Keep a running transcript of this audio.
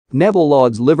Neville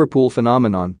lauds Liverpool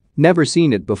phenomenon, never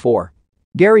seen it before.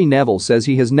 Gary Neville says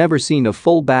he has never seen a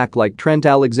full-back like Trent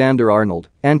Alexander-Arnold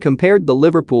and compared the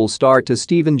Liverpool star to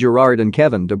Steven Gerrard and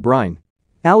Kevin De Bruyne.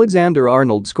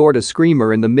 Alexander-Arnold scored a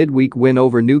screamer in the midweek win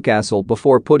over Newcastle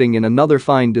before putting in another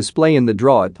fine display in the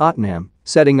draw at Tottenham,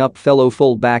 setting up fellow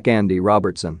full-back Andy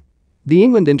Robertson. The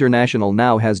England international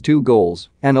now has 2 goals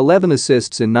and 11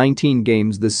 assists in 19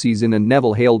 games this season, and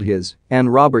Neville hailed his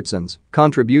and Robertson's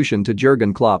contribution to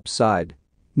Jurgen Klopp's side.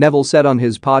 Neville said on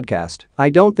his podcast, "I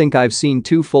don't think I've seen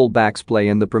 2 full-backs play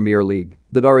in the Premier League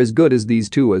that are as good as these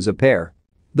two as a pair.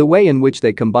 The way in which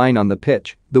they combine on the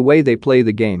pitch, the way they play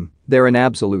the game, they're an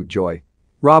absolute joy.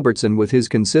 Robertson with his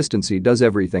consistency does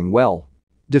everything well.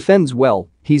 Defends well,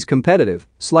 he's competitive,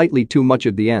 slightly too much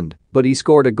at the end, but he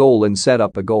scored a goal and set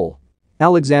up a goal.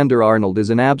 Alexander-Arnold is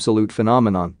an absolute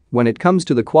phenomenon when it comes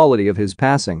to the quality of his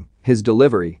passing, his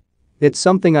delivery. It's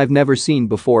something I've never seen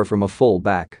before from a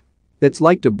full-back. It's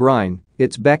like De Bruyne,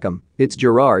 it's Beckham, it's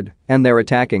Gerrard, and they're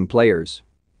attacking players.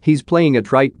 He's playing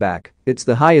at right back, it's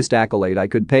the highest accolade I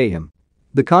could pay him.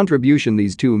 The contribution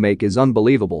these two make is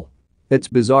unbelievable. It's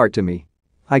bizarre to me.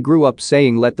 I grew up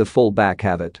saying let the full-back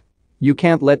have it. You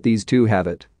can't let these two have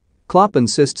it." Klopp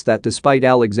insists that despite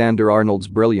Alexander-Arnold's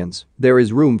brilliance, there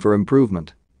is room for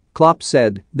improvement. Klopp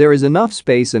said, "There is enough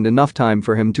space and enough time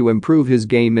for him to improve his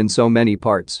game in so many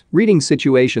parts, reading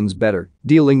situations better,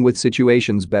 dealing with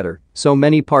situations better, so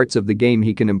many parts of the game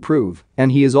he can improve,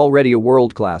 and he is already a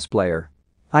world-class player."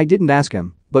 I didn't ask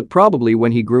him, but probably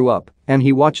when he grew up and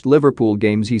he watched Liverpool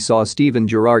games he saw Steven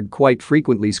Gerrard quite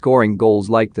frequently scoring goals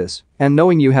like this, and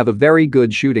knowing you have a very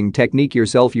good shooting technique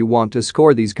yourself you want to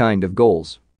score these kind of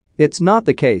goals. It's not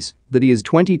the case that he is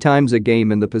 20 times a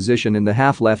game in the position in the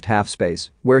half-left half space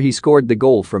where he scored the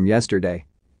goal from yesterday.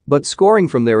 But scoring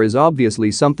from there is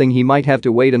obviously something he might have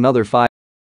to wait another 5